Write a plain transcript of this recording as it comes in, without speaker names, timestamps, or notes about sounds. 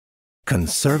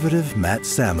Conservative Matt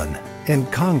Salmon. In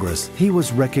Congress, he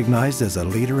was recognized as a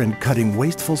leader in cutting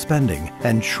wasteful spending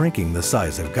and shrinking the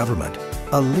size of government,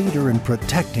 a leader in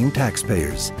protecting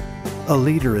taxpayers, a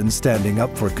leader in standing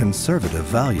up for conservative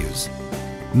values.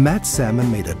 Matt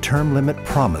Salmon made a term limit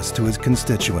promise to his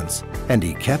constituents, and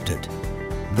he kept it.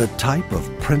 The type of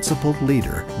principled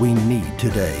leader we need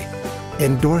today,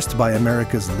 endorsed by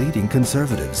America's leading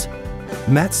conservatives.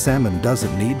 Matt Salmon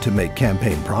doesn't need to make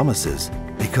campaign promises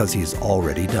because he's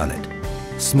already done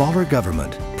it. Smaller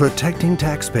government, protecting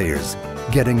taxpayers,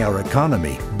 getting our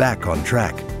economy back on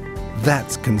track.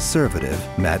 That's conservative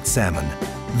Matt Salmon,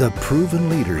 the proven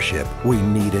leadership we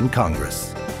need in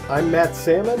Congress. I'm Matt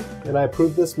Salmon, and I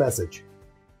approve this message.